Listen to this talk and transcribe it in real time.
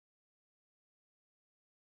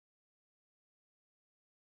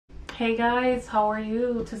Hey guys, how are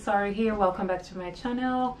you? Tasari here. Welcome back to my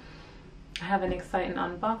channel. I have an exciting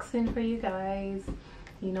unboxing for you guys.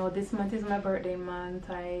 You know, this month is my birthday month.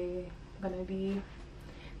 I'm gonna be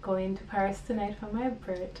going to Paris tonight for my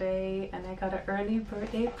birthday, and I got an early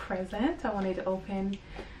birthday present I wanted to open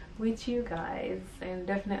with you guys, and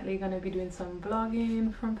definitely gonna be doing some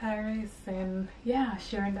vlogging from Paris and yeah,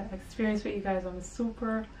 sharing that experience with you guys. I'm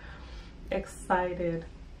super excited.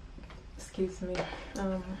 Excuse me.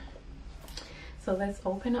 So let's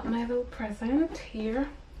open up my little present here.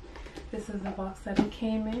 This is the box that it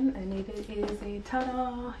came in, and it is a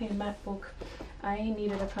ta-da, a MacBook. I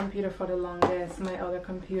needed a computer for the longest. My other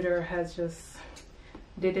computer has just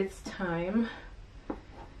did its time,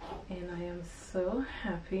 and I am so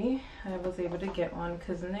happy I was able to get one,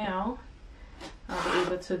 because now I'll be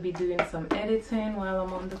able to be doing some editing while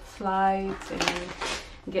I'm on the flight and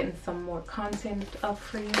getting some more content up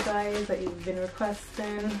for you guys that you've been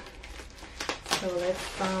requesting. So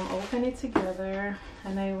let's open it together.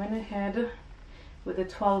 And I went ahead with a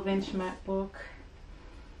 12-inch MacBook,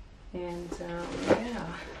 and yeah,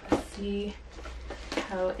 let's see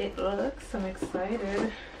how it looks. I'm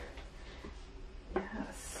excited.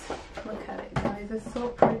 Yes, look at it, guys. It's so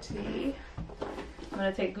pretty. I'm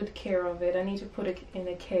gonna take good care of it. I need to put it in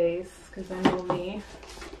a case because I know me,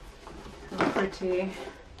 I'm pretty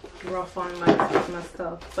rough on my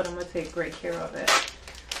stuff, but I'm gonna take great care of it.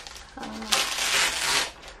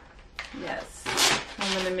 Yes,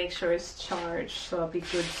 I'm gonna make sure it's charged, so I'll be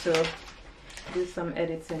good to do some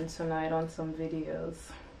editing tonight on some videos.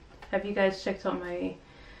 Have you guys checked out my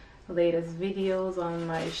latest videos on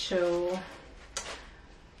my show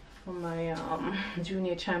for my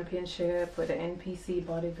junior championship with the NPC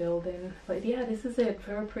bodybuilding? But yeah, this is it.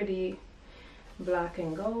 Very pretty, black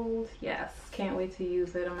and gold. Yes, can't wait to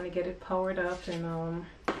use it. I'm gonna get it powered up and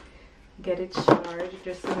get it charged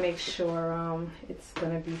just to make sure it's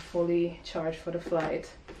gonna be fully charged for the flight.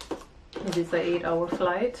 It is an 8-hour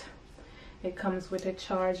flight. It comes with a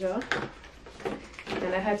charger,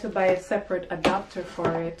 and I had to buy a separate adapter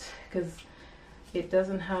for it because it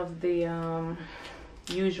doesn't have the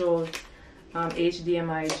usual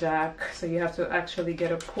HDMI jack, so you have to actually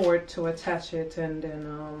get a port to attach it and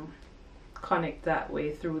then connect that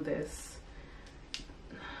way through this.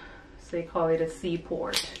 So they call it a C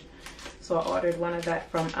port. So I ordered one of that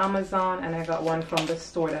from Amazon, and I got one from the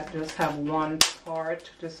store that just have one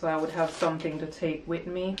part, just so I would have something to take with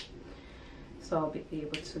me. So I'll be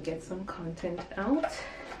able to get some content out.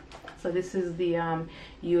 So this is the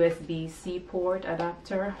USB-C port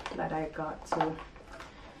adapter that I got to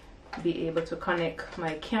be able to connect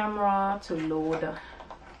my camera to load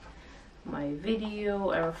my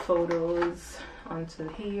video or photos onto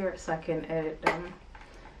here so I can edit them.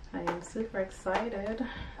 I am super excited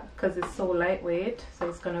because it's so lightweight, so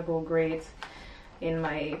it's gonna go great in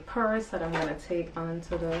my purse that I'm gonna take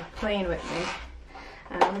onto the plane with me.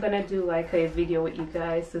 And I'm gonna do like a video with you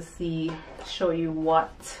guys to show you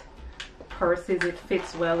what purses it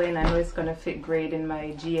fits well in. I know it's gonna fit great in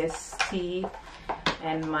my GST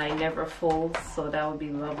and my Neverfull, so that would be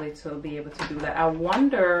lovely to be able to do that. I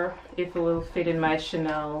wonder if it will fit in my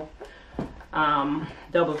Chanel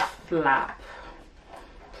double flap.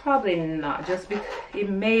 Probably not, just because it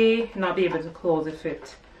may not be able to close if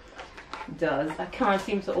it does. I can't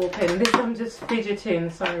seem to open this. I'm just fidgeting,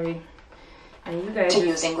 sorry. And you guys, to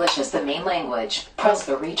use English as the main language, press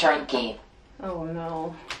the return key. Oh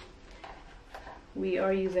no, we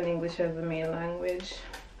are using English as the main language,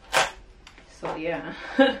 so yeah.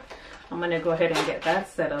 I'm gonna go ahead and get that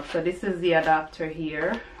set up. So this is the adapter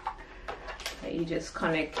here. You just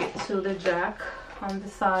connect it to the jack on the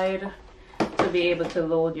side to be able to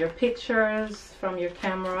load your pictures from your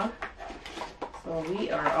camera. So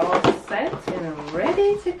we are all set and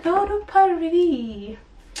ready to go to Paris.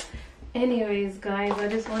 Anyways guys, I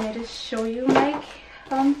just wanted to show you my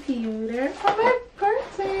computer for my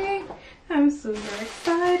birthday. I'm super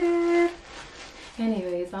excited.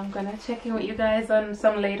 Anyways, I'm gonna check in with you guys on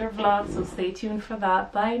some later vlogs, so stay tuned for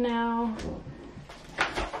that. Bye now.